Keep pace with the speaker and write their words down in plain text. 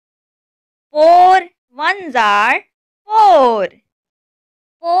ones are 4.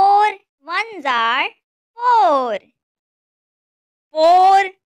 4 ones are 4. 4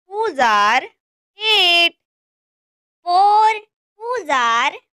 twos are 8. 4 twos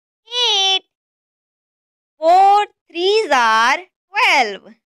are 8. 4 threes are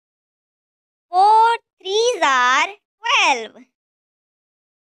 12. 4 threes are 12.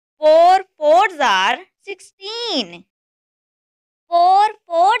 4 fours are 16. 4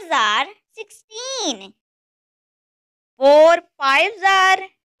 fours are 16. 4 fives are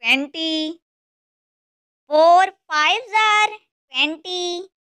 20. 4 fives are 20.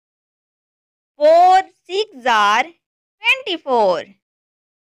 4 sixes are 24.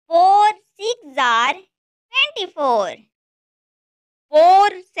 4 sixes are 24. 4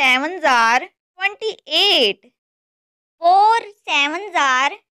 sevens are 28. 4 sevens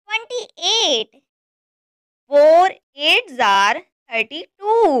are 28. 4 eights are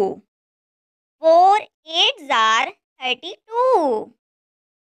 32. 4 eights are 32.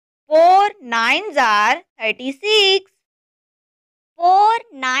 4 nines are 36. 4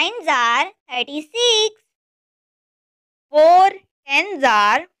 nines are 36. 4 tens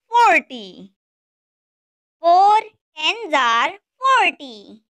are 40. 4 tens are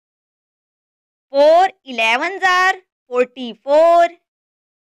 40. 4 elevens are 44.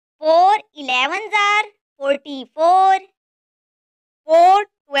 4 elevens are 44. 4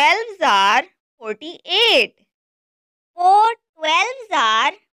 twelves are 48. 4 twelves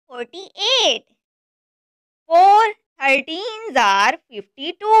are 48. 4 13s are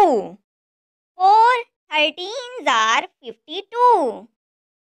 52. 4 13s are 52.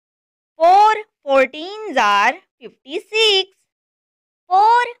 4 14s are 56.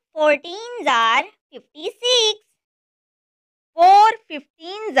 4 14s are 56. 4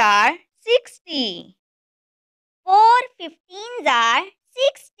 15s are 60. 4 15s are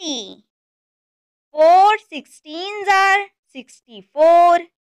 60. 4 16s are 64.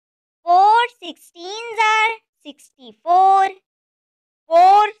 4 16s are 64.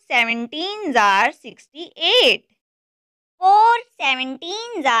 4 17s are 68. 4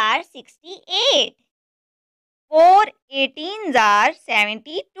 17s are 68. 4 18s are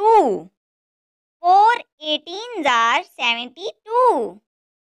 72. 4 18s are 72.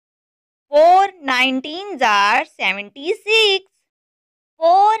 4 19s are 76.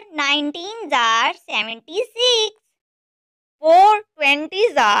 4 19s are 76. 4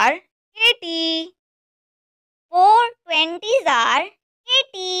 20s are 80. 4 20s are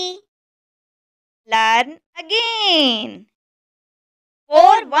 80. Learn again.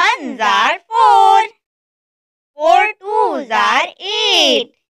 4 ones are 4. 4 twos are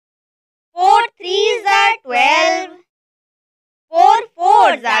 8. 4 threes are 12. 4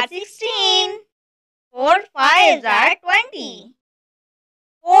 fours are 16. 4 fives are 20.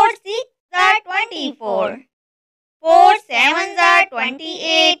 4 sixes are 24. 4 sevens are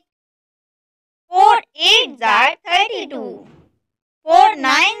 28. 4 eights are 32. 4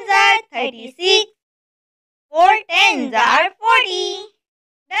 nines are 36. 4 tens are 40.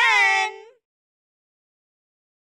 Done!